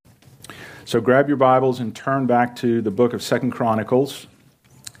So grab your Bibles and turn back to the book of 2 Chronicles.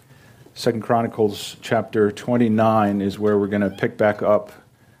 2 Chronicles chapter 29 is where we're going to pick back up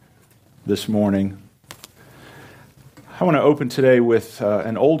this morning. I want to open today with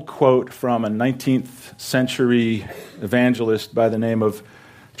an old quote from a 19th century evangelist by the name of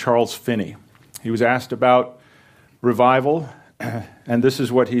Charles Finney. He was asked about revival, and this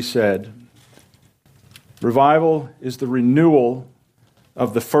is what he said. Revival is the renewal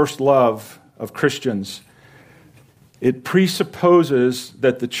of the first love of Christians. It presupposes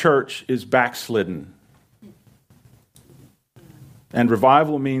that the church is backslidden. And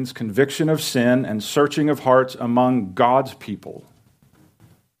revival means conviction of sin and searching of hearts among God's people.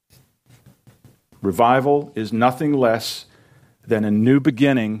 Revival is nothing less than a new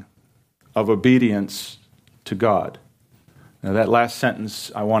beginning of obedience to God. Now, that last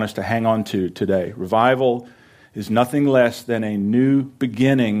sentence I want us to hang on to today. Revival is nothing less than a new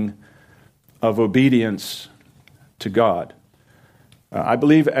beginning of obedience to God. I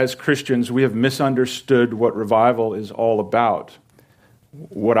believe as Christians we have misunderstood what revival is all about.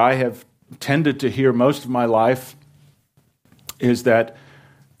 What I have tended to hear most of my life is that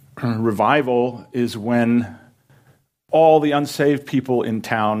revival is when all the unsaved people in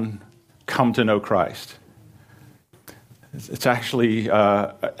town come to know Christ. It's actually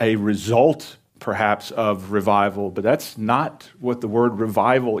a result, perhaps, of revival, but that's not what the word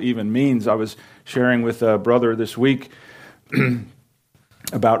revival even means. I was sharing with a brother this week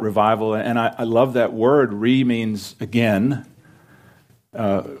about revival, and I love that word. Re means again.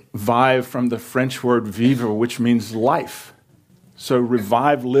 Vive from the French word vivre, which means life. So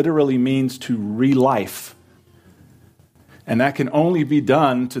revive literally means to re-life. And that can only be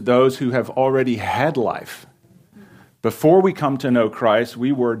done to those who have already had life. Before we come to know Christ,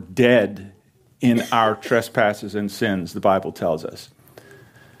 we were dead in our trespasses and sins, the Bible tells us.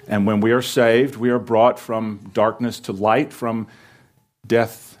 And when we are saved, we are brought from darkness to light, from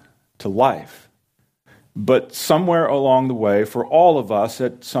death to life. But somewhere along the way, for all of us,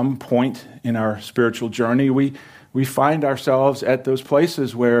 at some point in our spiritual journey, we find ourselves at those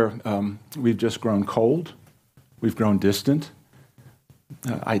places where we've just grown cold, we've grown distant.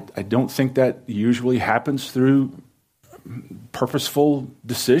 I don't think that usually happens through purposeful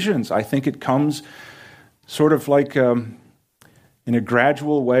decisions. I think it comes sort of like in a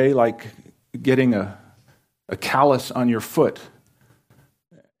gradual way, like getting a callus on your foot.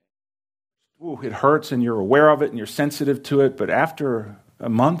 Ooh, it hurts and you're aware of it and you're sensitive to it, but after a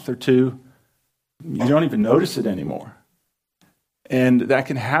month or two, you don't even notice it anymore. And that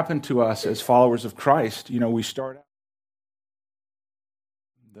can happen to us as followers of Christ. You know, we start out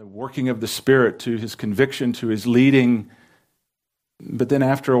the working of the Spirit to His conviction, to His leading, but then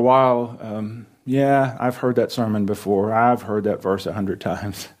after a while, I've heard that sermon before. I've heard that verse 100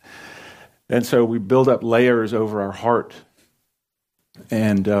 times. And so we build up layers over our heart.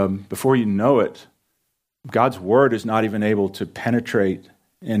 And before you know it, God's word is not even able to penetrate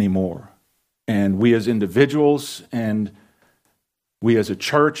anymore. And we as individuals, and we as a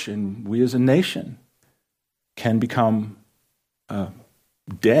church, and we as a nation can become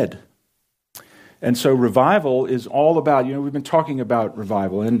dead. And so revival is all about, we've been talking about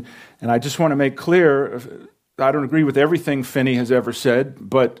revival. And I just want to make clear, I don't agree with everything Finney has ever said,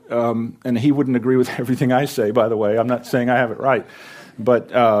 but and he wouldn't agree with everything I say, by the way. I'm not saying I have it right.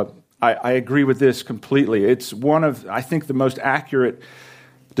 But I agree with this completely. It's one of, I think, the most accurate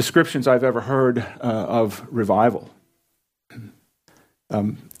descriptions I've ever heard of revival.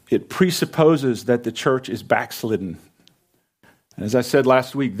 It presupposes that the church is backslidden. And as I said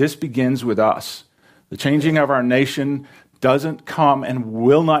last week, this begins with us. The changing of our nation doesn't come and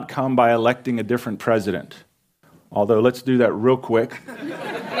will not come by electing a different president. Although, let's do that real quick.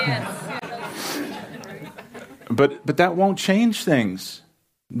 Yes. But that won't change things.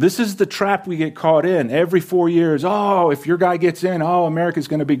 This is the trap we get caught in every 4 years. Oh, if your guy gets in, America's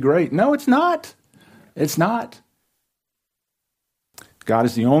going to be great. No, it's not. It's not. God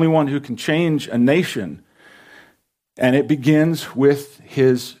is the only one who can change a nation. And it begins with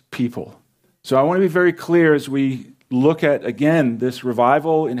His people. So I want to be very clear as we look at, again, this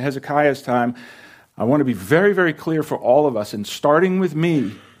revival in Hezekiah's time. I want to be very, very clear for all of us, and starting with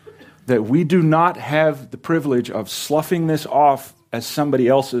me, that we do not have the privilege of sloughing this off as somebody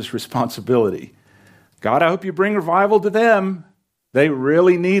else's responsibility. God, I hope you bring revival to them. They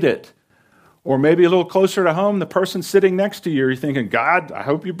really need it. Or maybe a little closer to home, the person sitting next to you, you're thinking, God, I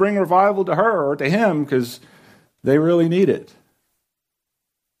hope you bring revival to her or to him because they really need it.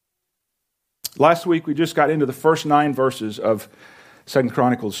 Last week, we just got into the first 9 verses of 2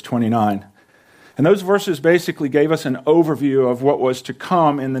 Chronicles 29. And those verses basically gave us an overview of what was to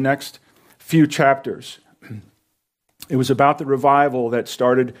come in the next few chapters. It was about the revival that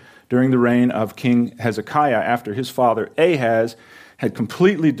started during the reign of King Hezekiah after his father Ahaz had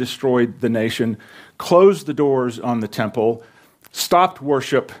completely destroyed the nation, closed the doors on the temple, stopped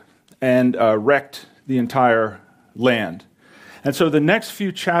worship, and wrecked the entire land. And so the next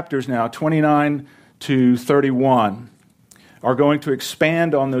few chapters now, 29 to 31, are going to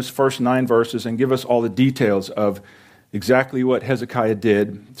expand on those first 9 verses and give us all the details of exactly what Hezekiah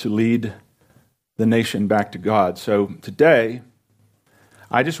did to lead the nation back to God. So today,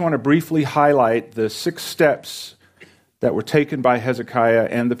 I just want to briefly highlight the 6 steps that were taken by Hezekiah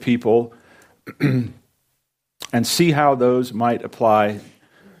and the people and see how those might apply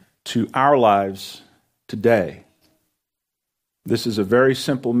to our lives today. This is a very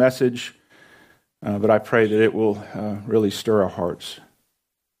simple message, but I pray that it will really stir our hearts.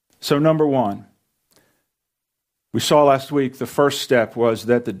 So number 1, we saw last week the first step was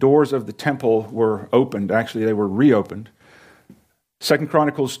that the doors of the temple were opened. Actually, they were reopened. 2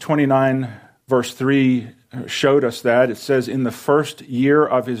 Chronicles 29, verse 3 showed us that. It says, in the first year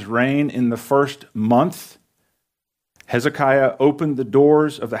of his reign, in the first month, Hezekiah opened the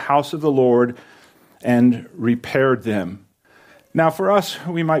doors of the house of the Lord and repaired them. Now, for us,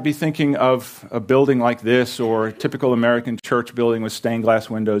 we might be thinking of a building like this or a typical American church building with stained glass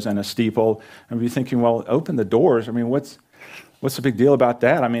windows and a steeple, and we'd be thinking, well, open the doors. I mean, what's the big deal about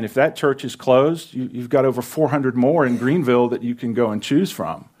that? I mean, if that church is closed, you've got over 400 more in Greenville that you can go and choose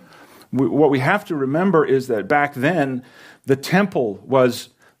from. What we have to remember is that back then, the temple was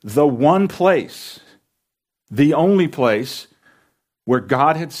the one place, the only place where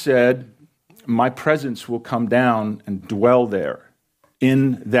God had said, my presence will come down and dwell there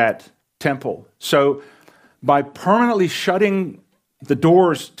in that temple. So by permanently shutting the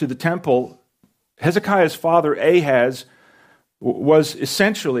doors to the temple, Hezekiah's father Ahaz was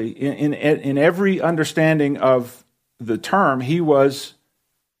essentially, in every understanding of the term, he was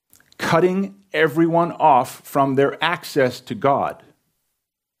cutting everyone off from their access to God.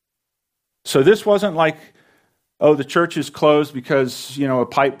 So this wasn't like, oh, the church is closed because, a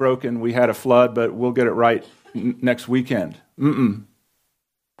pipe broke and we had a flood, but we'll get it right next weekend.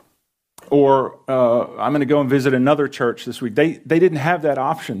 Or I'm going to go and visit another church this week. They didn't have that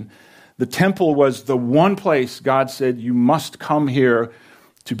option. The temple was the one place God said, you must come here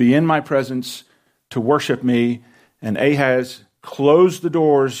to be in my presence, to worship me. And Ahaz closed the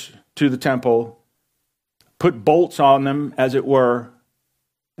doors to the temple, put bolts on them, as it were,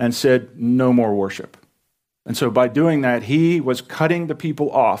 and said, no more worship. And so by doing that, he was cutting the people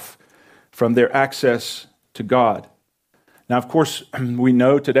off from their access to God. Now, of course, we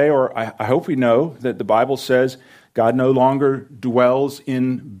know today, or I hope we know, that the Bible says God no longer dwells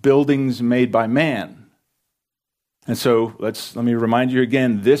in buildings made by man. And so let me remind you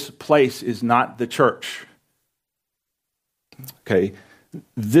again, this place is not the church. Okay,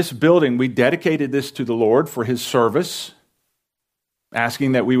 this building, we dedicated this to the Lord for his service,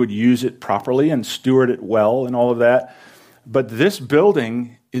 asking that we would use it properly and steward it well and all of that. But this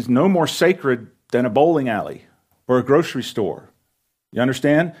building is no more sacred than a bowling alley or a grocery store. You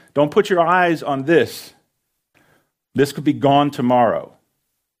understand? Don't put your eyes on this. This could be gone tomorrow.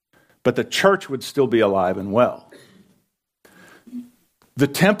 But the church would still be alive and well. The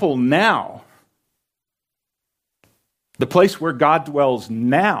temple now, the place where God dwells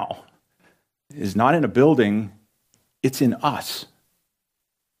now, is not in a building, it's in us.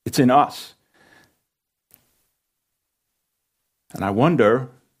 It's in us. And I wonder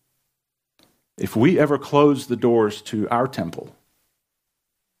if we ever close the doors to our temple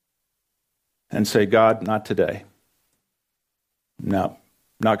and say, God, not today. No,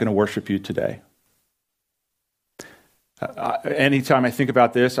 not going to worship you today. Anytime I think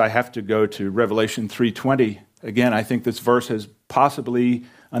about this, I have to go to Revelation 3:20. Again, I think this verse has possibly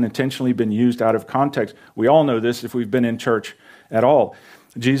unintentionally been used out of context. We all know this if we've been in church at all.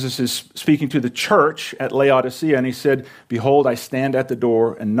 Jesus is speaking to the church at Laodicea, and he said, behold, I stand at the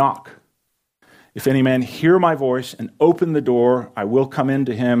door and knock. If any man hear my voice and open the door, I will come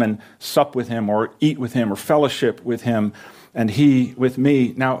into him and sup with him or eat with him or fellowship with him and he with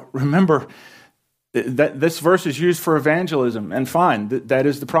me. Now, remember, that this verse is used for evangelism, and fine, that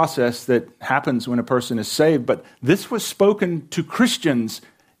is the process that happens when a person is saved. But this was spoken to Christians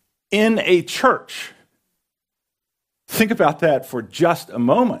in a church. Think about that for just a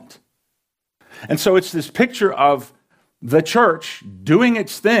moment. And so it's this picture of the church doing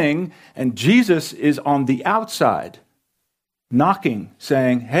its thing, and Jesus is on the outside, knocking,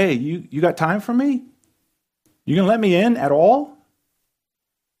 saying, hey, you got time for me? You gonna let me in at all?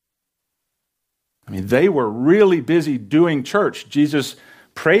 I mean, they were really busy doing church. Jesus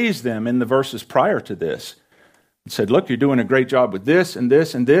praised them in the verses prior to this. He said, look, you're doing a great job with this and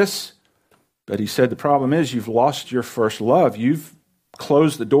this and this. But he said, the problem is you've lost your first love. You've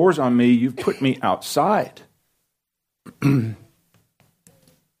closed the doors on me. You've put me outside.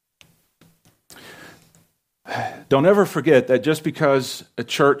 Don't ever forget that just because a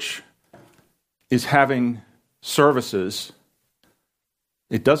church is having services,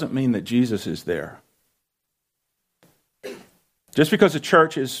 it doesn't mean that Jesus is there. Just because a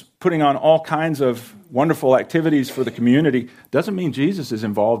church is putting on all kinds of wonderful activities for the community doesn't mean Jesus is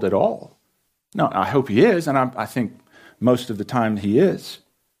involved at all. No, I hope he is, and I think most of the time he is.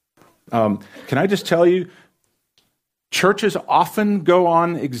 Can I just tell you, churches often go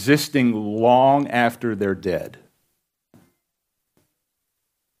on existing long after they're dead.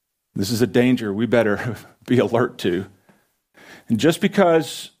 This is a danger we better be alert to. And just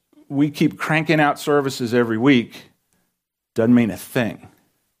because we keep cranking out services every week doesn't mean a thing.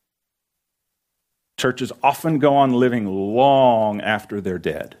 Churches often go on living long after they're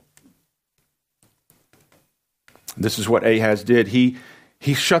dead. This is what Ahaz did. He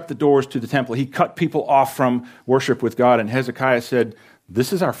shut the doors to the temple. He cut people off from worship with God. And Hezekiah said,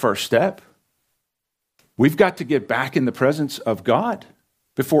 this is our first step. We've got to get back in the presence of God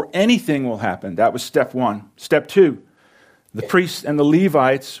before anything will happen. That was step one. Step two, the priests and the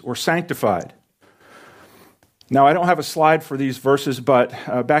Levites were sanctified. Now, I don't have a slide for these verses, but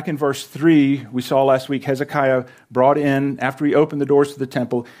back in verse 3, we saw last week, Hezekiah brought in, after he opened the doors to the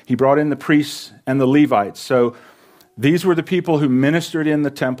temple, he brought in the priests and the Levites. So these were the people who ministered in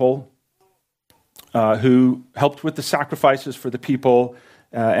the temple, who helped with the sacrifices for the people,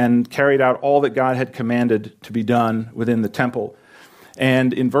 and carried out all that God had commanded to be done within the temple.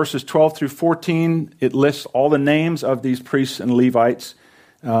 And in verses 12 through 14, it lists all the names of these priests and Levites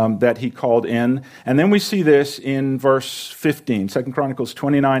that he called in. And then we see this in verse 15, 2 Chronicles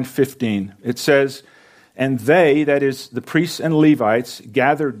 29:15. It says, and they, that is the priests and Levites,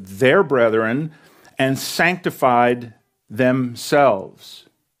 gathered their brethren and sanctified themselves.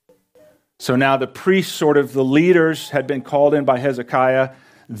 So now the priests, sort of the leaders, had been called in by Hezekiah.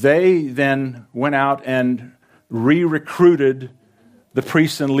 They then went out and re-recruited the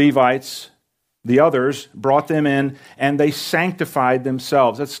priests and Levites, the others, brought them in, and they sanctified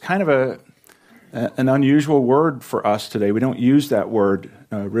themselves. That's kind of an unusual word for us today. We don't use that word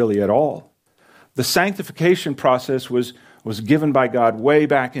really at all. The sanctification process was given by God way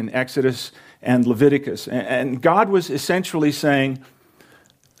back in Exodus and Leviticus. And God was essentially saying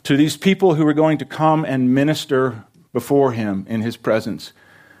to these people who were going to come and minister before him in his presence,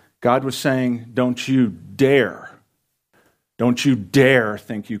 God was saying, don't you dare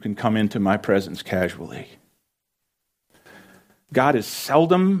think you can come into my presence casually. God is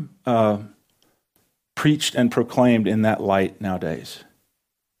seldom preached and proclaimed in that light nowadays.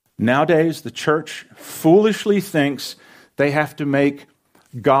 Nowadays, the church foolishly thinks they have to make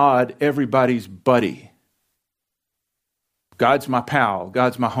God everybody's buddy. God's my pal.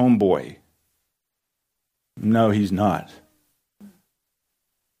 God's my homeboy. No, he's not.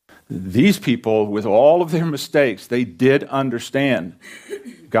 These people, with all of their mistakes, they did understand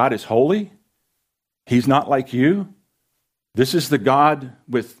God is holy. He's not like you. This is the God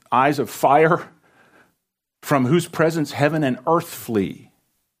with eyes of fire, from whose presence heaven and earth flee.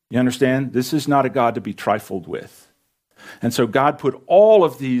 You understand? This is not a God to be trifled with. And so God put all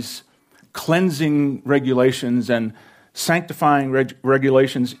of these cleansing regulations and sanctifying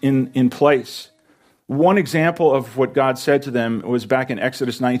regulations in place. One example of what God said to them was back in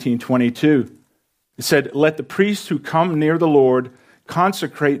Exodus 19:22. It said, let the priests who come near the Lord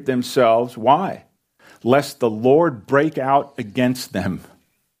consecrate themselves. Why? Lest the Lord break out against them.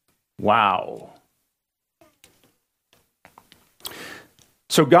 Wow.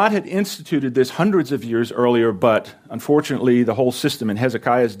 So God had instituted this hundreds of years earlier, but unfortunately the whole system in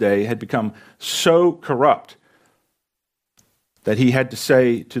Hezekiah's day had become so corrupt that he had to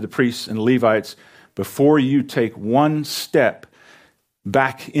say to the priests and Levites, before you take one step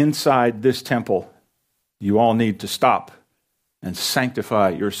back inside this temple, you all need to stop and sanctify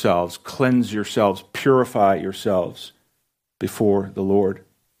yourselves, cleanse yourselves, purify yourselves before the Lord.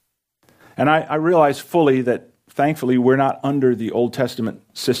 And I realize fully that, thankfully, we're not under the Old Testament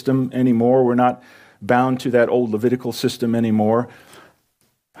system anymore. We're not bound to that old Levitical system anymore.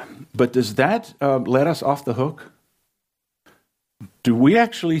 But does that let us off the hook? Do we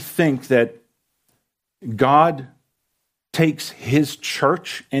actually think that God takes his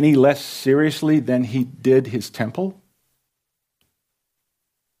church any less seriously than he did his temple?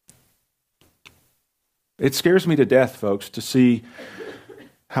 It scares me to death, folks, to see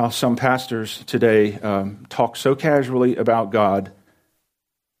how some pastors today talk so casually about God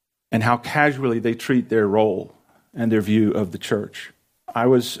and how casually they treat their role and their view of the church. I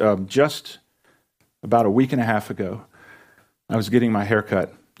was just about a week and a half ago, I was getting my hair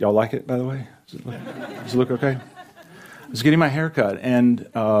cut. Y'all like it, by the way? Does it look okay? I was getting my hair cut, and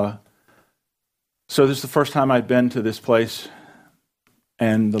so this is the first time I'd been to this place,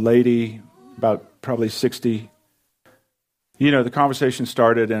 and the lady, about probably 60, the conversation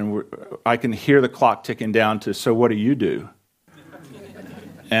started, and I can hear the clock ticking down to, so what do you do?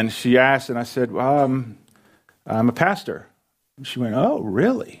 And she asked, and I said, well, I'm a pastor. And she went, oh,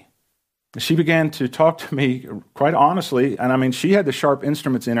 really? And she began to talk to me quite honestly, and I mean, she had the sharp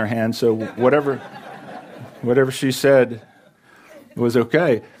instruments in her hand, so whatever she said was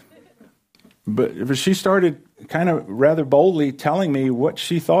okay. But she started kind of rather boldly telling me what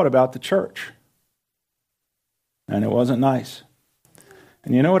she thought about the church. And it wasn't nice.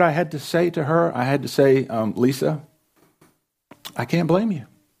 And you know what I had to say to her? I had to say, Lisa, I can't blame you.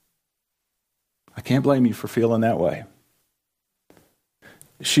 I can't blame you for feeling that way.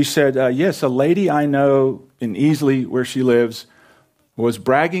 She said, yes, a lady I know in Easley, where she lives, was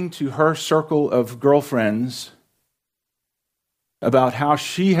bragging to her circle of girlfriends about how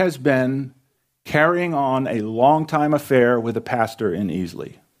she has been carrying on a long-time affair with a pastor in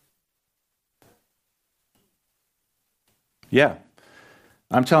Easley. Yeah,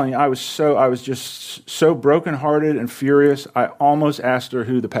 I'm telling you, I was just so brokenhearted and furious, I almost asked her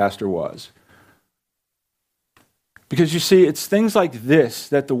who the pastor was. Because you see, it's things like this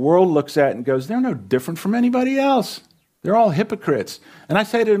that the world looks at and goes, they're no different from anybody else. They're all hypocrites. And I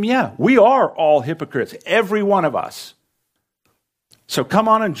say to them, yeah, we are all hypocrites, every one of us. So come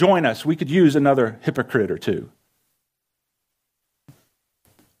on and join us. We could use another hypocrite or two.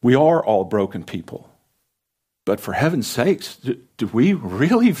 We are all broken people. But for heaven's sakes, do we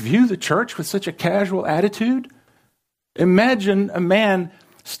really view the church with such a casual attitude? Imagine a man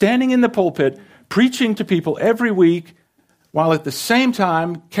standing in the pulpit preaching to people every week while at the same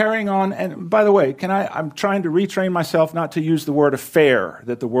time carrying on. And by the way, I'm trying to retrain myself not to use the word affair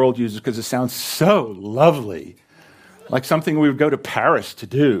that the world uses because it sounds so lovely, like something we would go to Paris to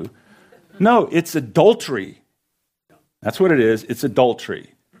do. No, it's adultery. That's what it is. It's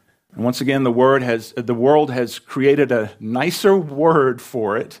adultery. And once again, the world has created a nicer word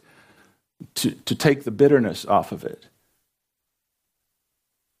for it to take the bitterness off of it.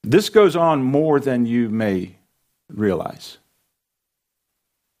 This goes on more than you may realize.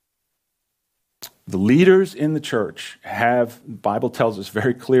 The leaders in the church the Bible tells us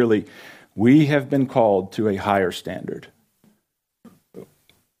very clearly, we have been called to a higher standard.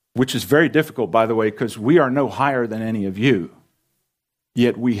 Which is very difficult, by the way, because we are no higher than any of you.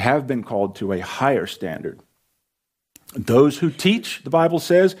 Yet we have been called to a higher standard. Those who teach, the Bible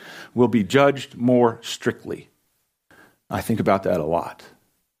says, will be judged more strictly. I think about that a lot.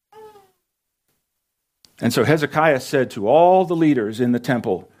 And so Hezekiah said to all the leaders in the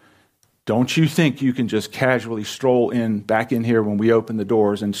temple, don't you think you can just casually stroll back in here when we open the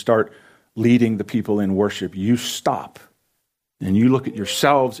doors and start leading the people in worship? You stop and you look at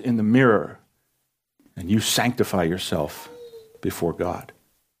yourselves in the mirror and you sanctify yourself before God.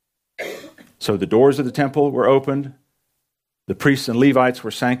 So the doors of the temple were opened. The priests and Levites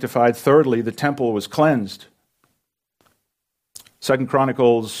were sanctified. Thirdly, the temple was cleansed. 2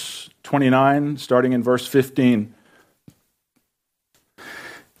 Chronicles 29, starting in verse 15.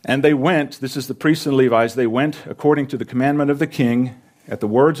 And they went, this is the priests and Levites, they went according to the commandment of the king at the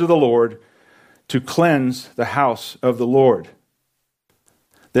words of the Lord to cleanse the house of the Lord.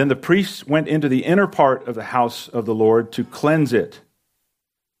 Then the priests went into the inner part of the house of the Lord to cleanse it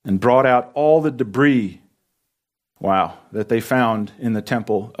and brought out all the debris, that they found in the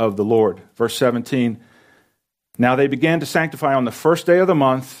temple of the Lord. Verse 17, now they began to sanctify on the first day of the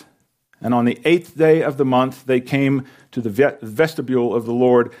month, and on the 8th day of the month they came to the vestibule of the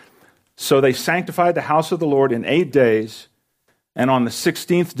Lord. So they sanctified the house of the Lord in 8 days, and on the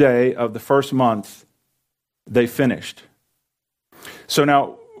 16th day of the first month they finished. So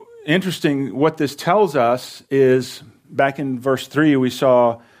now, interesting, what this tells us is, back in verse 3 we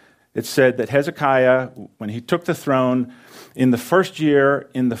saw, it said that Hezekiah, when he took the throne, in the first year,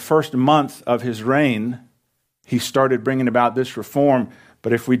 in the first month of his reign, he started bringing about this reform.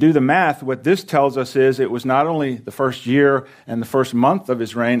 But if we do the math, what this tells us is it was not only the first year and the first month of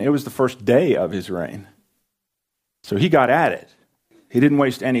his reign, it was the first day of his reign. So he got at it. He didn't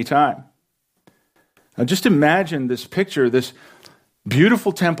waste any time. Now just imagine this picture, this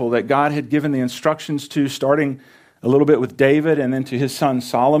beautiful temple that God had given the instructions to, starting a little bit with David and then to his son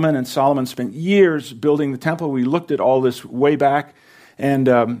Solomon. And Solomon spent years building the temple. We looked at all this way back,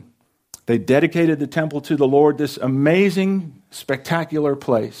 and they dedicated the temple to the Lord, this amazing, spectacular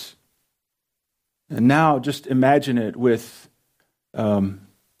place. And now just imagine it with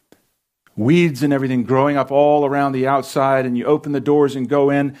weeds and everything growing up all around the outside, and you open the doors and go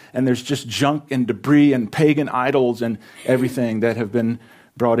in, and there's just junk and debris and pagan idols and everything that have been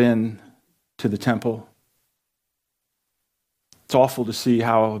brought in to the temple. It's awful to see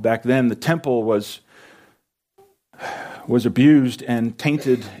how back then the temple was abused and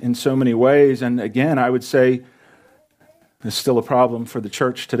tainted in so many ways. And again, I would say it's still a problem for the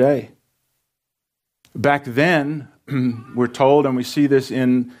church today. Back then, we're told, and we see this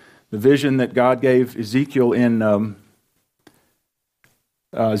in the vision that God gave Ezekiel in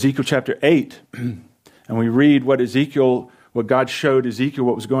Ezekiel chapter 8, and we read what God showed Ezekiel,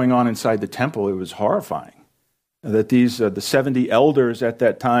 what was going on inside the temple. It was horrifying. That these the 70 elders at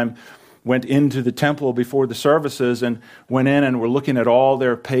that time went into the temple before the services and went in and were looking at all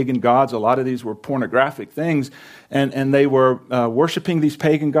their pagan gods. A lot of these were pornographic things, and they were worshiping these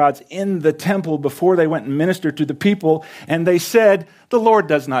pagan gods in the temple before they went and ministered to the people, and they said, "The Lord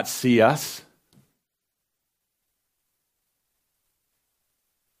does not see us."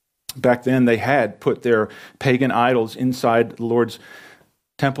 Back then, they had put their pagan idols inside the Lord's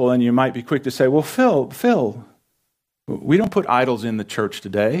temple, and you might be quick to say, "Well, Phil, we don't put idols in the church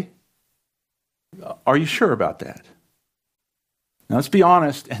today." Are you sure about that? Now, let's be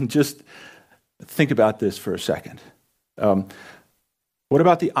honest and just think about this for a second. What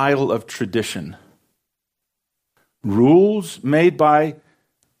about the idol of tradition? Rules made by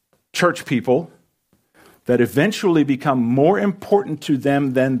church people that eventually become more important to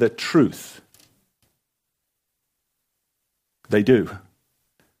them than the truth. They do.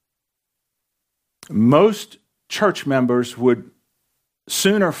 Most church members would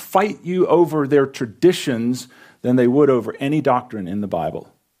sooner fight you over their traditions than they would over any doctrine in the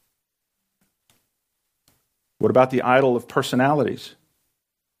Bible. What about the idol of personalities?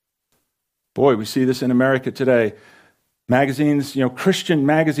 Boy, we see this in America today. Magazines, Christian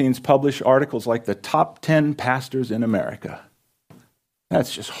magazines publish articles like the top 10 pastors in America.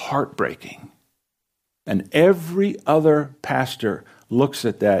 That's just heartbreaking. And every other pastor looks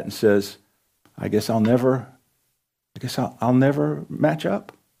at that and says, I guess I'll never match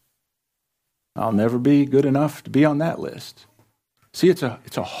up. I'll never be good enough to be on that list. See, it's a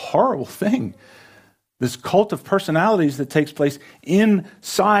horrible thing. This cult of personalities that takes place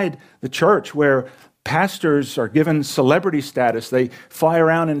inside the church, where pastors are given celebrity status. They fly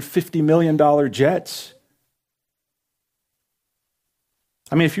around in $50 million jets.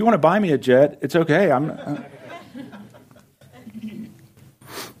 I mean, if you want to buy me a jet, it's okay.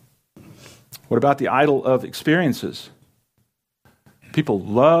 What about the idol of experiences? People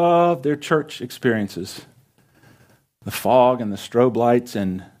love their church experiences. The fog and the strobe lights,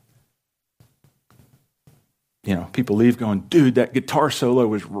 and people leave going, dude, that guitar solo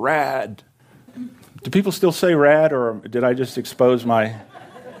was rad. Do people still say rad, or did I just expose my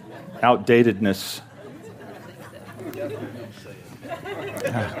outdatedness?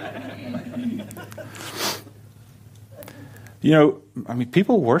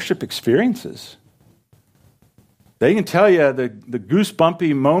 People worship experiences. They can tell you the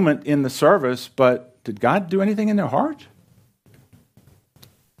goosebumpy moment in the service, but did God do anything in their heart?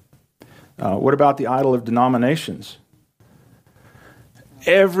 What about the idol of denominations?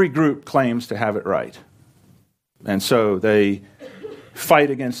 Every group claims to have it right. And so they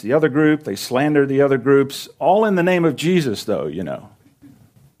fight against the other group, they slander the other groups, all in the name of Jesus, though, Yeah,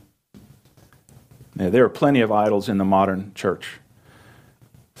 there are plenty of idols in the modern church.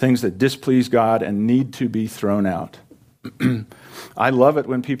 Things that displease God and need to be thrown out. I love it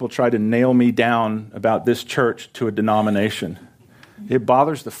when people try to nail me down about this church to a denomination. It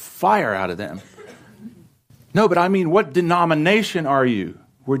bothers the fire out of them. No, but I mean, what denomination are you?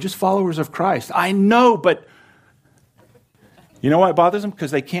 We're just followers of Christ. I know, but you know what bothers them?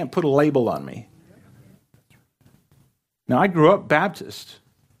 Because they can't put a label on me. Now, I grew up Baptist.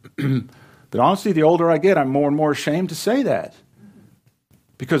 But honestly, the older I get, I'm more and more ashamed to say that.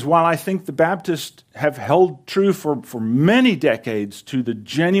 Because while I think the Baptists have held true for many decades to the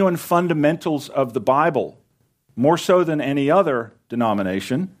genuine fundamentals of the Bible, more so than any other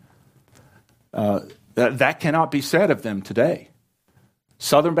denomination, that cannot be said of them today.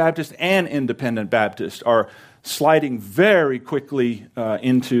 Southern Baptist and Independent Baptist are sliding very quickly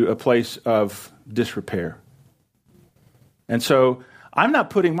into a place of disrepair. And so I'm not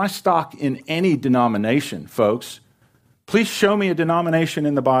putting my stock in any denomination, folks. Please show me a denomination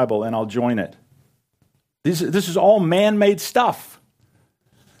in the Bible and I'll join it. This is all man-made stuff.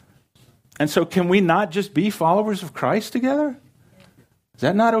 And so can we not just be followers of Christ together? Is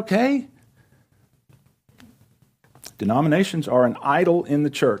that not okay? Denominations are an idol in the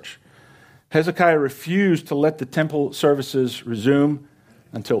church. Hezekiah refused to let the temple services resume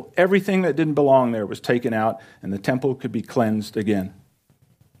until everything that didn't belong there was taken out and the temple could be cleansed again.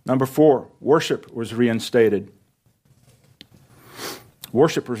 Number 4, worship was reinstated.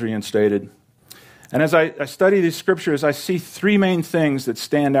 Worship was reinstated. And as I study these scriptures, I see 3 main things that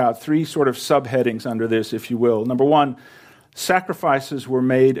stand out, 3 sort of subheadings under this, if you will. Number 1, sacrifices were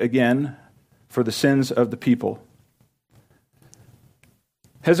made again for the sins of the people.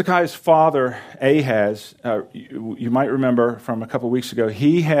 Hezekiah's father, Ahaz, you might remember from a couple weeks ago,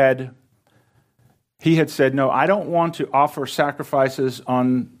 he had said, no, I don't want to offer sacrifices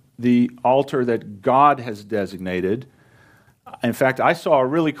on the altar that God has designated. In fact, I saw a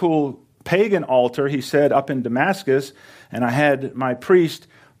really cool pagan altar, he said, up in Damascus, and I had my priest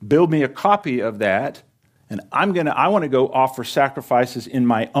build me a copy of that, and I want to go offer sacrifices in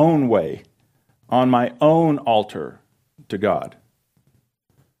my own way, on my own altar to God.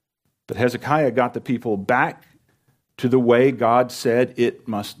 But Hezekiah got the people back to the way God said it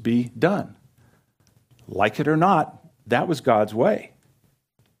must be done. Like it or not, that was God's way.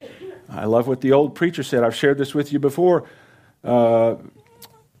 I love what the old preacher said. I've shared this with you before.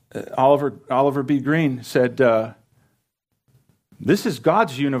 Oliver B. Green said, this is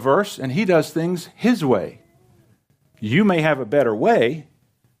God's universe, and he does things his way. You may have a better way,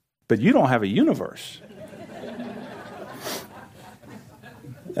 but you don't have a universe.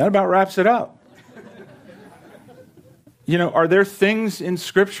 That about wraps it up. Are there things in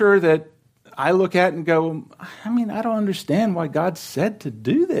Scripture that I look at and go, I don't understand why God said to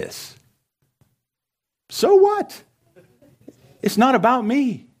do this. So what? It's not about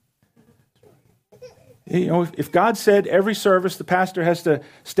me. If God said every service the pastor has to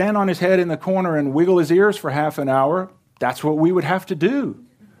stand on his head in the corner and wiggle his ears for half an hour, that's what we would have to do.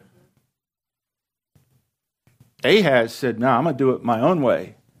 Ahaz said, no, I'm going to do it my own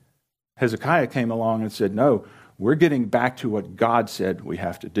way. Hezekiah came along and said, no, we're getting back to what God said we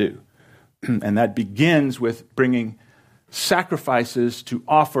have to do. And that begins with bringing sacrifices to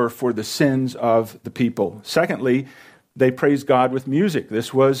offer for the sins of the people. Secondly, they praised God with music.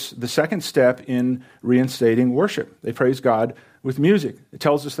 This was the second step in reinstating worship. They praised God with music. It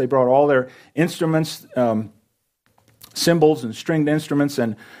tells us they brought all their instruments, cymbals and stringed instruments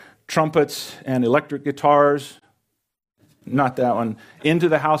and trumpets and electric guitars, not that one, into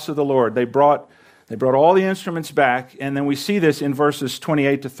the house of the Lord. They brought all the instruments back, and then we see this in verses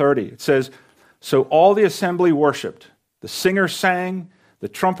 28 to 30. It says, so all the assembly worshiped. The singers sang, the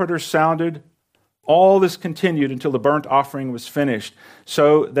trumpeters sounded. All this continued until the burnt offering was finished.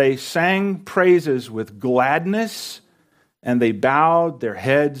 So they sang praises with gladness, and they bowed their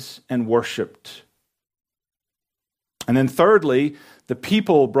heads and worshiped. And then thirdly, the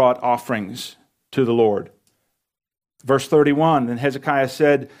people brought offerings to the Lord. Verse 31, and Hezekiah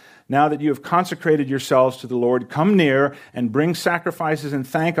said, now that you have consecrated yourselves to the Lord, come near and bring sacrifices and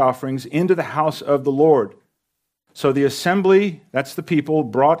thank offerings into the house of the Lord. So the assembly, that's the people,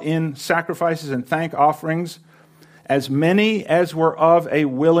 brought in sacrifices and thank offerings, as many as were of a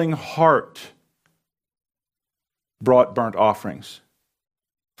willing heart brought burnt offerings.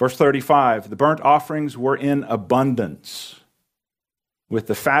 Verse 35, the burnt offerings were in abundance, with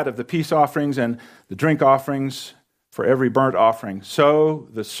the fat of the peace offerings and the drink offerings for every burnt offering. So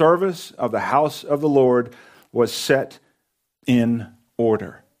the service of the house of the Lord was set in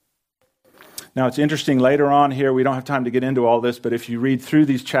order. Now, it's interesting later on here, we don't have time to get into all this, but if you read through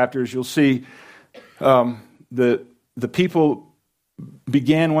these chapters, you'll see the people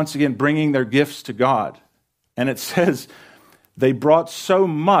began once again bringing their gifts to God. And it says they brought so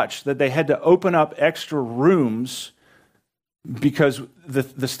much that they had to open up extra rooms because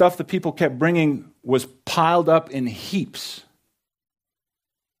the stuff the people kept bringing was piled up in heaps.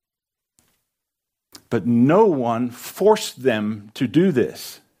 But no one forced them to do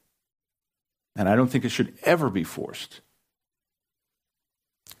this. And I don't think it should ever be forced.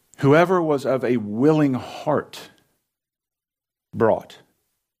 Whoever was of a willing heart brought.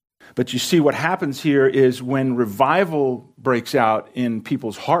 But you see, what happens here is when revival breaks out in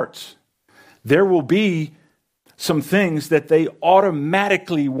people's hearts, there will be some things that they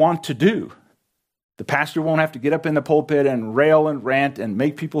automatically want to do. The pastor won't have to get up in the pulpit and rail and rant and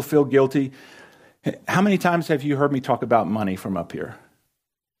make people feel guilty. How many times have you heard me talk about money from up here?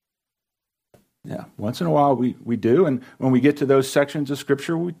 Yeah, once in a while we do, and when we get to those sections of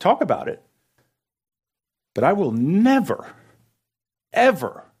Scripture, we talk about it. But I will never,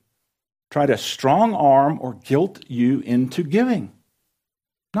 ever try to strong arm or guilt you into giving.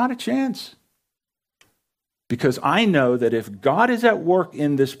 Not a chance. Because I know that if God is at work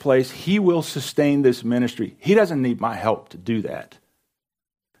in this place, He will sustain this ministry. He doesn't need my help to do that.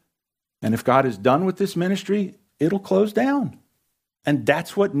 And if God is done with this ministry, it'll close down. And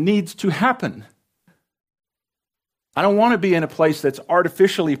that's what needs to happen. I don't want to be in a place that's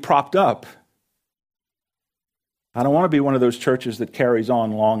artificially propped up. I don't want to be one of those churches that carries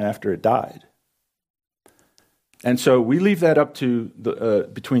on long after it died. And so we leave that up to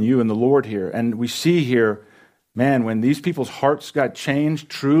between you and the Lord here. And we see here, man, when these people's hearts got changed,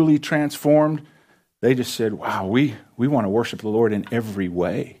 truly transformed, they just said, wow, we want to worship the Lord in every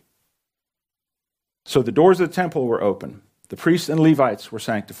way. So the doors of the temple were open. The priests and Levites were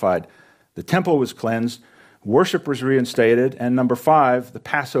sanctified. The temple was cleansed. Worship was reinstated. And number 5, the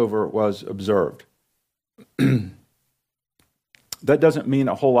Passover was observed. That doesn't mean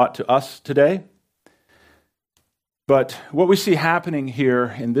a whole lot to us today. But what we see happening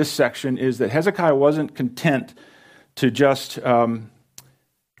here in this section is that Hezekiah wasn't content to just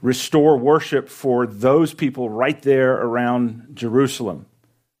restore worship for those people right there around Jerusalem.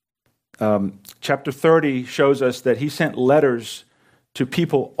 Chapter 30 shows us that he sent letters to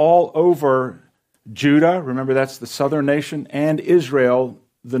people all over Judah, remember that's the southern nation, and Israel,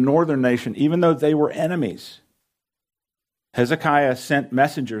 the northern nation, even though they were enemies. Hezekiah sent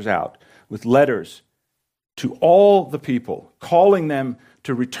messengers out with letters to all the people, calling them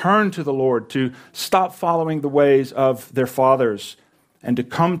to return to the Lord, to stop following the ways of their fathers, and to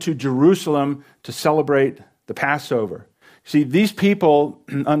come to Jerusalem to celebrate the Passover. See, these people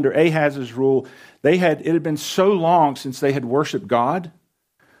under Ahaz's rule, it had been so long since they had worshiped God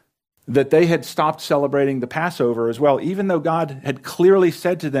that they had stopped celebrating the Passover as well, even though God had clearly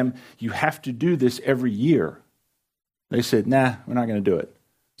said to them, you have to do this every year. They said, nah, we're not going to do it.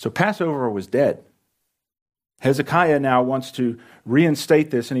 So Passover was dead. Hezekiah now wants to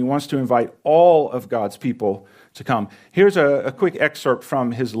reinstate this, and he wants to invite all of God's people to come. Here's a quick excerpt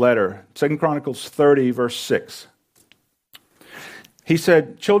from his letter, 2 Chronicles 30, verse 6. He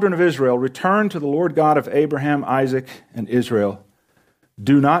said, children of Israel, return to the Lord God of Abraham, Isaac, and Israel.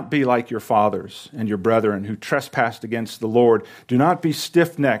 Do not be like your fathers and your brethren who trespassed against the Lord. Do not be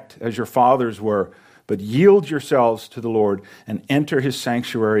stiff-necked as your fathers were, but yield yourselves to the Lord and enter his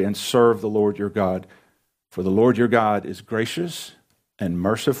sanctuary and serve the Lord your God. For the Lord your God is gracious and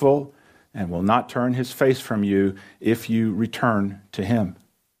merciful and will not turn his face from you if you return to him.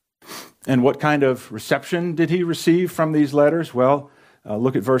 And what kind of reception did he receive from these letters? Well,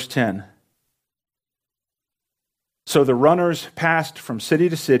 look at verse 10. So the runners passed from city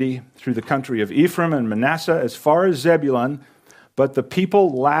to city through the country of Ephraim and Manasseh as far as Zebulun, but the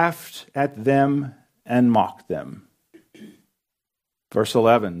people laughed at them and mocked them. Verse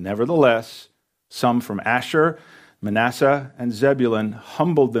 11, nevertheless, some from Asher, Manasseh, and Zebulun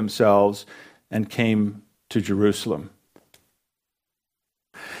humbled themselves and came to Jerusalem.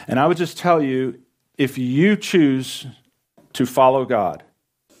 And I would just tell you, if you choose to follow God,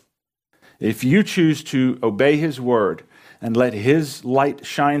 if you choose to obey his word and let his light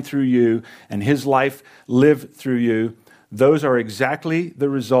shine through you and his life live through you, those are exactly the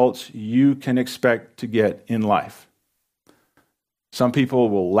results you can expect to get in life. Some people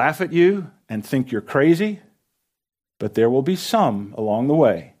will laugh at you and think you're crazy, but there will be some along the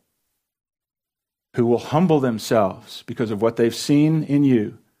way who will humble themselves because of what they've seen in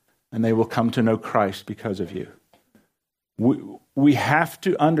you, and they will come to know Christ because of you. We have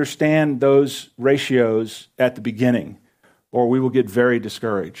to understand those ratios at the beginning, or we will get very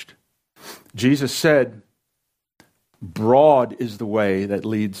discouraged. Jesus said, broad is the way that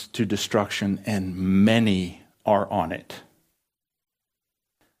leads to destruction, and many are on it.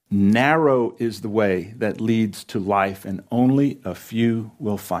 Narrow is the way that leads to life, and only a few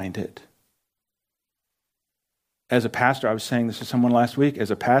will find it. As a pastor, I was saying this to someone last week,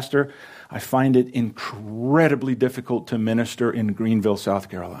 as a pastor, I find it incredibly difficult to minister in Greenville, South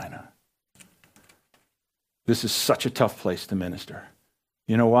Carolina. This is such a tough place to minister.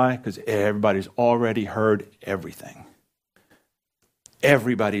 You know why? Because everybody's already heard everything.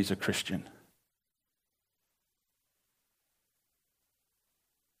 Everybody's a Christian.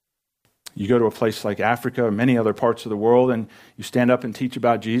 You go to a place like Africa or many other parts of the world, and you stand up and teach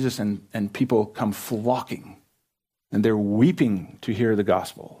about Jesus, and people come flocking, and they're weeping to hear the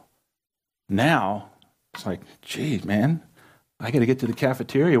gospel. Now, it's like, geez, man, I got to get to the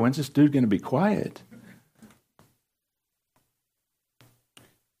cafeteria. When's this dude going to be quiet?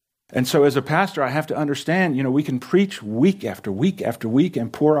 And so as a pastor, I have to understand, we can preach week after week after week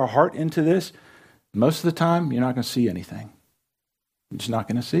and pour our heart into this. Most of the time, you're not going to see anything. You're just not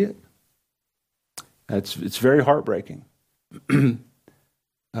going to see it. It's very heartbreaking.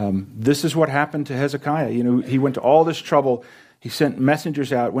 This is what happened to Hezekiah. He went to all this trouble. He sent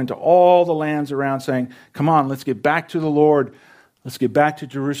messengers out, went to all the lands around saying, come on, let's get back to the Lord. Let's get back to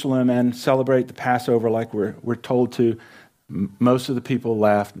Jerusalem and celebrate the Passover like we're told to. Most of the people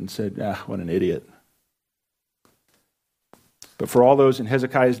laughed and said, what an idiot. But for all those in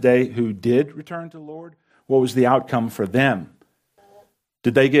Hezekiah's day who did return to the Lord, what was the outcome for them?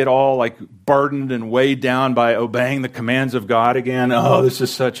 Did they get all like burdened and weighed down by obeying the commands of God again? Oh, this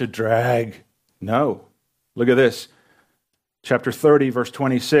is such a drag. No. Look at this. Chapter 30, verse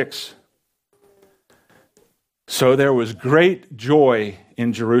 26. So there was great joy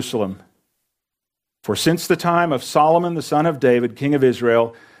in Jerusalem. For since the time of Solomon, the son of David, king of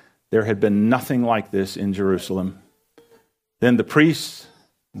Israel, there had been nothing like this in Jerusalem. Then the priests,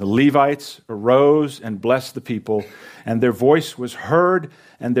 the Levites arose and blessed the people, and their voice was heard,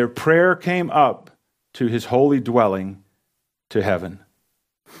 and their prayer came up to his holy dwelling to heaven.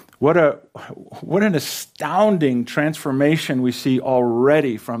 What an astounding transformation we see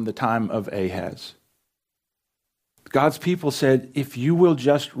already from the time of Ahaz. God's people said, if you will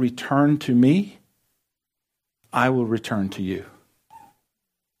just return to me, I will return to you.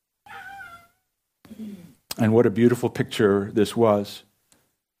 And what a beautiful picture this was.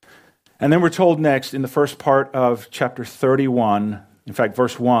 And then we're told next in the first part of chapter 31, in fact,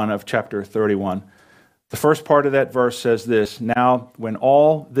 verse 1 of chapter 31, the first part of that verse says this, now when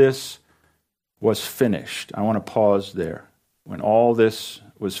all this was finished, I want to pause there. When all this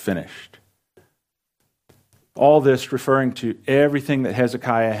was finished. All this referring to everything that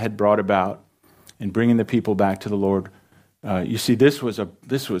Hezekiah had brought about in bringing the people back to the Lord. You see, this was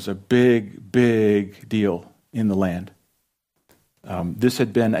a big, big deal in the land. This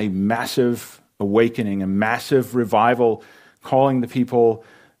had been a massive awakening, a massive revival, calling the people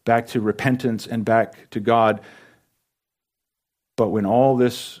back to repentance and back to God. But when all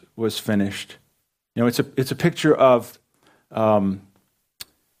this was finished, it's a picture of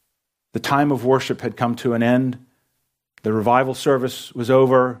the time of worship had come to an end. The revival service was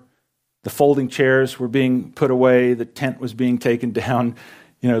over. The folding chairs were being put away. The tent was being taken down.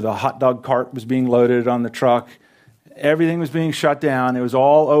 The hot dog cart was being loaded on the truck. Everything was being shut down. It was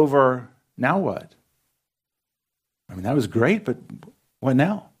all over. Now what? That was great, but what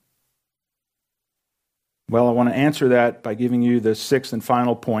now? Well, I want to answer that by giving you the sixth and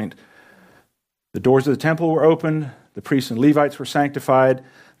final point. The doors of the temple were opened. The priests and Levites were sanctified.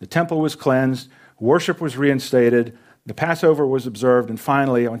 The temple was cleansed. Worship was reinstated. The Passover was observed. And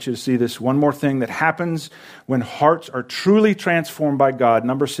finally, I want you to see this one more thing that happens when hearts are truly transformed by God.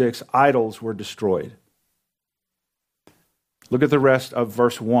 Number 6, idols were destroyed. Look at the rest of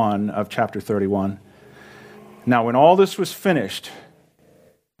verse 1 of chapter 31. Now, when all this was finished,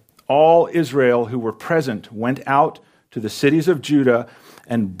 all Israel who were present went out to the cities of Judah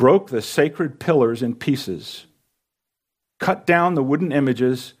and broke the sacred pillars in pieces, cut down the wooden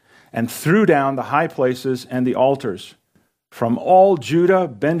images, and threw down the high places and the altars from all Judah,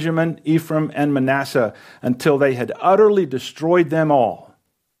 Benjamin, Ephraim, and Manasseh until they had utterly destroyed them all.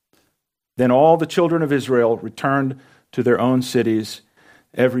 Then all the children of Israel returned to their own cities,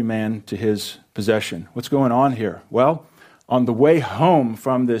 every man to his possession. What's going on here? Well, on the way home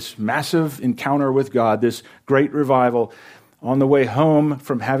from this massive encounter with God, this great revival, on the way home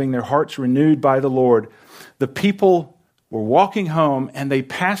from having their hearts renewed by the Lord, the people were walking home and they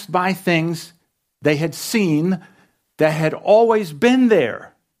passed by things they had seen that had always been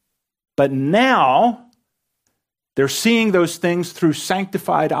there. But now they're seeing those things through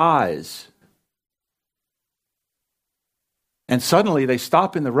sanctified eyes. And suddenly they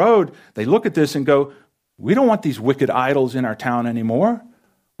stop in the road, they look at this and go, we don't want these wicked idols in our town anymore.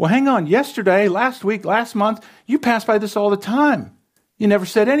 Well, hang on, yesterday, last week, last month, you passed by this all the time. You never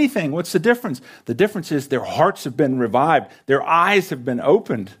said anything. What's the difference? The difference is their hearts have been revived. Their eyes have been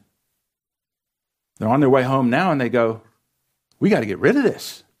opened. They're on their way home now and they go, we got to get rid of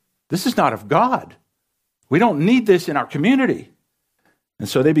this. This is not of God. We don't need this in our community. And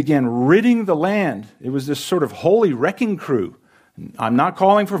so they began ridding the land. It was this sort of holy wrecking crew. I'm not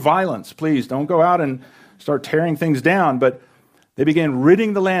calling for violence. Please don't go out and start tearing things down. But they began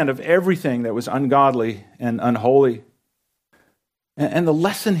ridding the land of everything that was ungodly and unholy. And the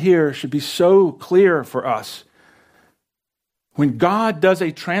lesson here should be so clear for us. When God does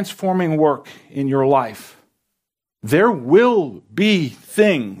a transforming work in your life, there will be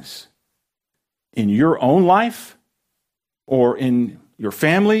things in your own life or in your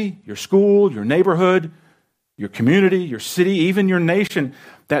family, your school, your neighborhood, your community, your city, even your nation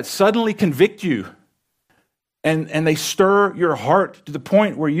that suddenly convict you and they stir your heart to the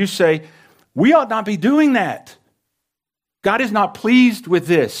point where you say, we ought not be doing that. God is not pleased with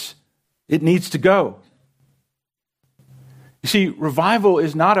this. It needs to go. You see, revival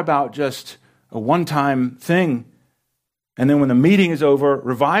is not about just a one-time thing. And then when the meeting is over,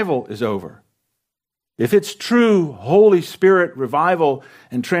 revival is over. If it's true Holy Spirit revival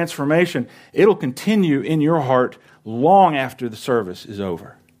and transformation, it'll continue in your heart long after the service is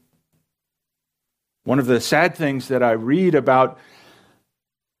over. One of the sad things that I read about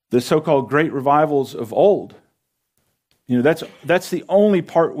the so-called great revivals of old, that's the only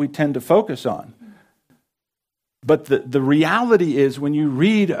part we tend to focus on. But the reality is, when you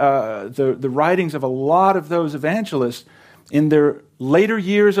read the writings of a lot of those evangelists, in their later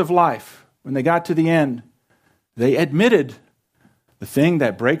years of life, when they got to the end, they admitted, the thing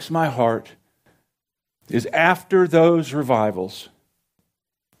that breaks my heart is after those revivals,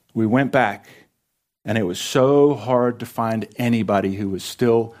 we went back, and it was so hard to find anybody who was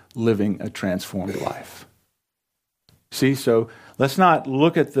still living a transformed life. See, so let's not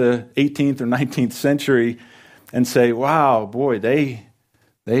look at the 18th or 19th century and say, wow, boy, they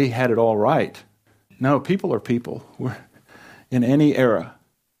had it all right. No, people are people. In any era,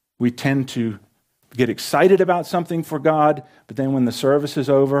 we tend to get excited about something for God, but then when the service is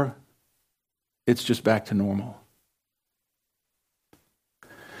over, it's just back to normal.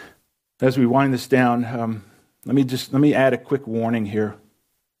 As we wind this down, let me add a quick warning here.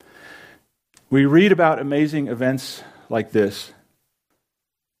 We read about amazing events like this,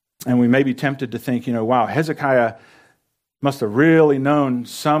 and we may be tempted to think, wow, Hezekiah must have really known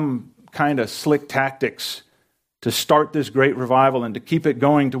some kind of slick tactics to start this great revival and to keep it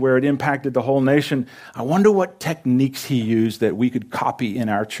going to where it impacted the whole nation. I wonder what techniques he used that we could copy in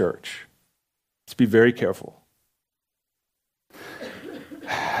our church. Let's be very careful.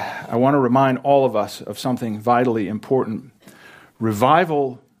 I want to remind all of us of something vitally important.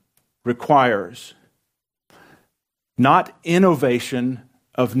 Revival requires not innovation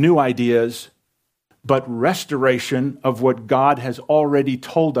of new ideas, but restoration of what God has already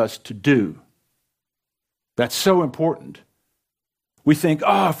told us to do. That's so important. We think,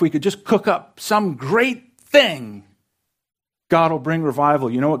 if we could just cook up some great thing, God will bring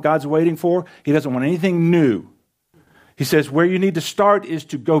revival. You know what God's waiting for? He doesn't want anything new. He says, where you need to start is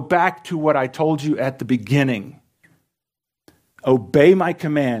to go back to what I told you at the beginning. Obey my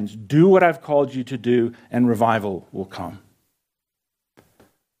commands, do what I've called you to do, and revival will come.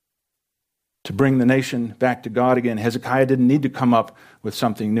 To bring the nation back to God again, Hezekiah didn't need to come up with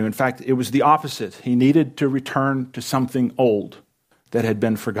something new. In fact, it was the opposite. He needed to return to something old that had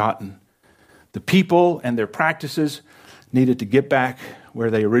been forgotten. The people and their practices needed to get back where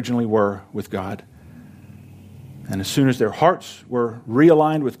they originally were with God. And as soon as their hearts were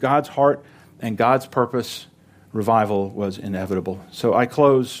realigned with God's heart and God's purpose, revival was inevitable. So I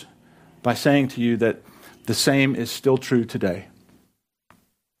close by saying to you that the same is still true today.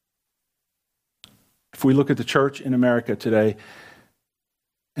 If we look at the church in America today,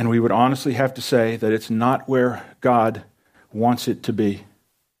 and we would honestly have to say that it's not where God wants it to be,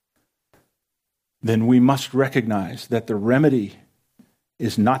 then we must recognize that the remedy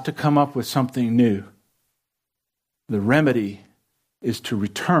is not to come up with something new. The remedy is to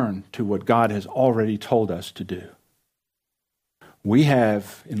return to what God has already told us to do. We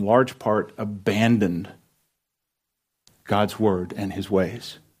have, in large part, abandoned God's word and his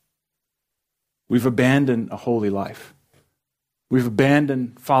ways. We've abandoned a holy life. We've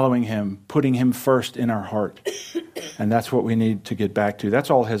abandoned following him, putting him first in our heart. And that's what we need to get back to. That's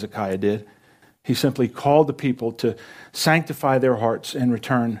all Hezekiah did. He simply called the people to sanctify their hearts and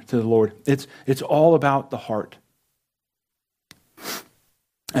return to the Lord. It's all about the heart.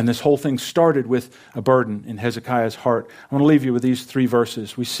 And this whole thing started with a burden in Hezekiah's heart. I want to leave you with these 3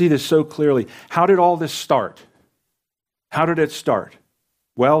 verses. We see this so clearly. How did all this start? How did it start?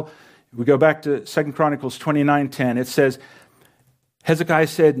 Well, we go back to 2 Chronicles 29:10. It says, Hezekiah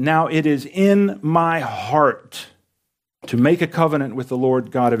said, "Now it is in my heart to make a covenant with the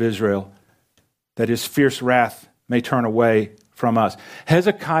Lord God of Israel, that his fierce wrath may turn away from us."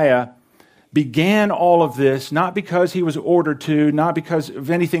 Hezekiah began all of this not because he was ordered to, not because of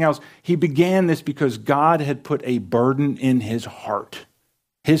anything else. He began this because God had put a burden in his heart.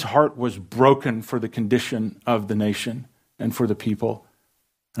 His heart was broken for the condition of the nation and for the people.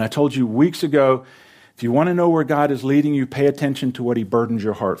 And I told you weeks ago, if you want to know where God is leading you, pay attention to what he burdens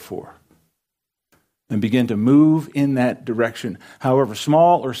your heart for. And begin to move in that direction, however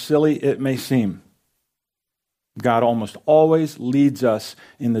small or silly it may seem. God almost always leads us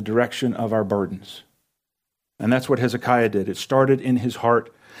in the direction of our burdens. And that's what Hezekiah did. It started in his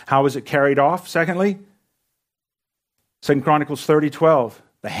heart. How was it carried off? Secondly, 2 Chronicles 30:12.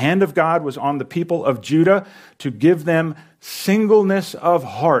 The hand of God was on the people of Judah to give them singleness of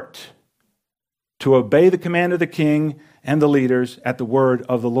heart, to obey the command of the king and the leaders at the word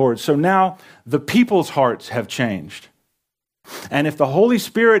of the Lord. So now the people's hearts have changed. And if the Holy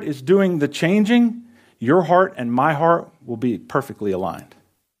Spirit is doing the changing, your heart and my heart will be perfectly aligned.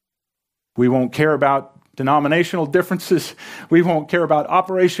 We won't care about denominational differences. We won't care about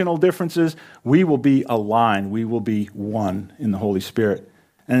operational differences. We will be aligned. We will be one in the Holy Spirit.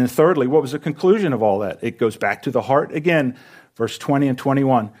 And then thirdly, what was the conclusion of all that? It goes back to the heart again, verse 20 and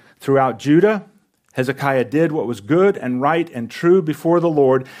 21. Throughout Judah, Hezekiah did what was good and right and true before the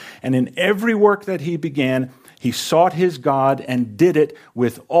Lord, and in every work that he began, he sought his God and did it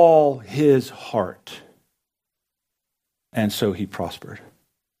with all his heart. And so he prospered.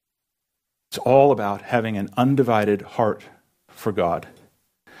 It's all about having an undivided heart for God.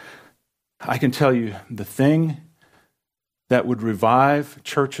 I can tell you the thing that would revive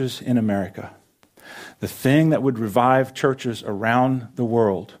churches in America, the thing that would revive churches around the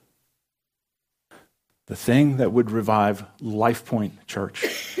world, the thing that would revive LifePoint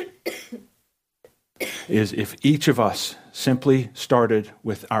Church is if each of us simply started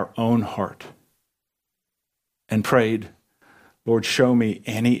with our own heart and prayed, Lord, show me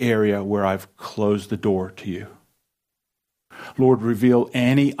any area where I've closed the door to you. Lord, reveal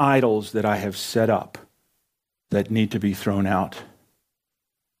any idols that I have set up that need to be thrown out.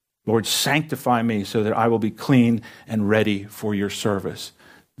 Lord, sanctify me so that I will be clean and ready for your service.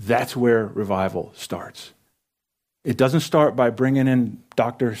 That's where revival starts. It doesn't start by bringing in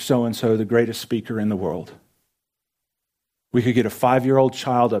Dr. So-and-so, the greatest speaker in the world. We could get a 5-year-old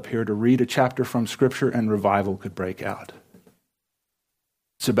child up here to read a chapter from Scripture and revival could break out.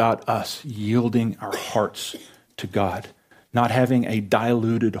 It's about us yielding our hearts to God, not having a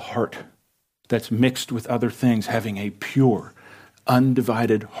diluted heart that's mixed with other things, having a pure,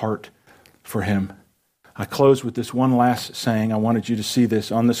 undivided heart for him. I close with this one last saying. I wanted you to see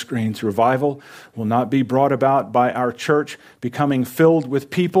this on the screens. Revival will not be brought about by our church becoming filled with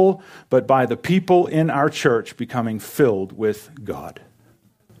people, but by the people in our church becoming filled with God.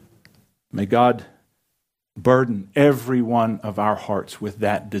 May God burden every one of our hearts with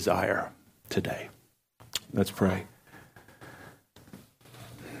that desire today. Let's pray.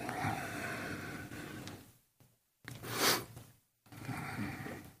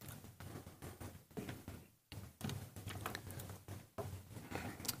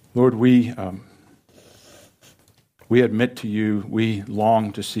 Lord, we admit to you, we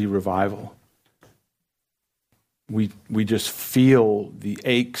long to see revival. We just feel the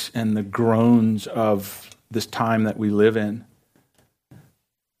aches and the groans of this time that we live in.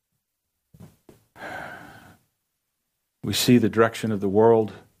 We see the direction of the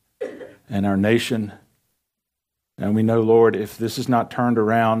world and our nation. And we know, Lord, if this is not turned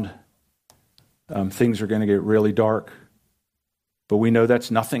around, things are going to get really dark. But we know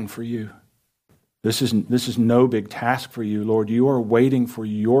that's nothing for you. This is no big task for you, Lord. You are waiting for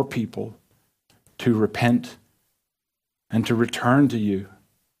your people to repent and to return to you.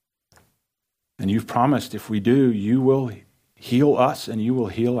 And you've promised if we do, you will heal us and you will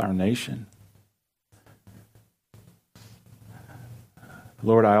heal our nation.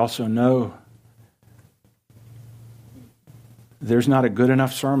 Lord, I also know there's not a good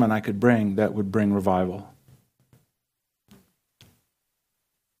enough sermon I could bring that would bring revival.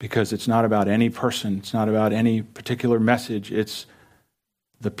 Because it's not about any person, it's not about any particular message, it's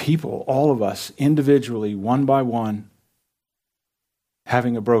the people, all of us, individually, one by one,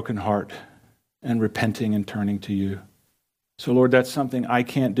 having a broken heart and repenting and turning to you. So Lord, that's something I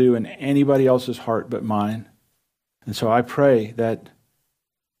can't do in anybody else's heart but mine. And so I pray that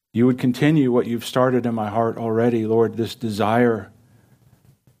you would continue what you've started in my heart already, Lord, this desire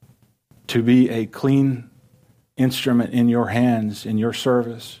to be a clean instrument in your hands, in your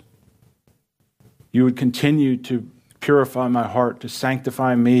service. You would continue to purify my heart, to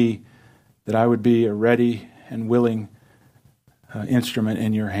sanctify me, that I would be a ready and willing instrument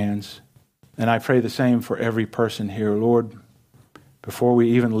in your hands. And I pray the same for every person here. Lord, before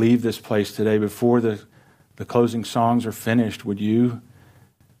we even leave this place today, before the closing songs are finished, would you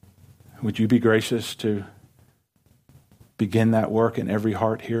be gracious to begin that work in every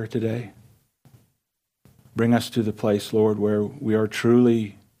heart here today? Bring us to the place, Lord, where we are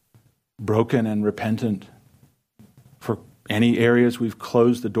truly broken and repentant for any areas we've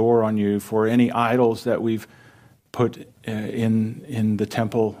closed the door on you, for any idols that we've put in the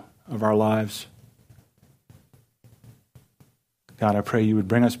temple of our lives. God, I pray you would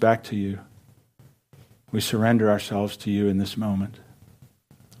bring us back to you. We surrender ourselves to you in this moment.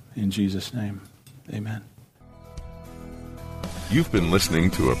 In Jesus' name, amen. You've been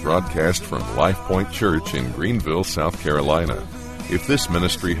listening to a broadcast from LifePoint Church in Greenville, South Carolina. If this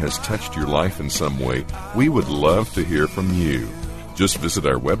ministry has touched your life in some way, we would love to hear from you. Just visit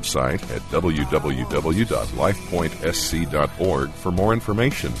our website at www.lifepointsc.org for more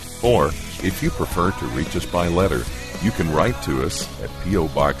information. Or, if you prefer to reach us by letter, you can write to us at P.O.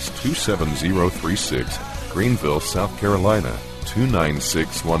 Box 27036, Greenville, South Carolina,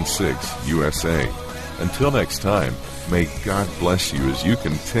 29616, USA. Until next time, may God bless you as you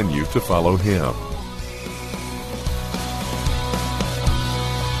continue to follow Him.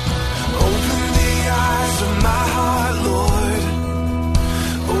 Open the eyes of my heart, Lord.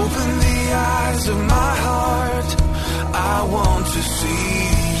 Open the eyes of my heart. I want to see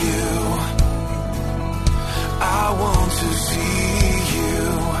you. I want to see you.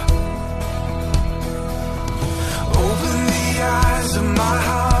 Open the eyes of my heart.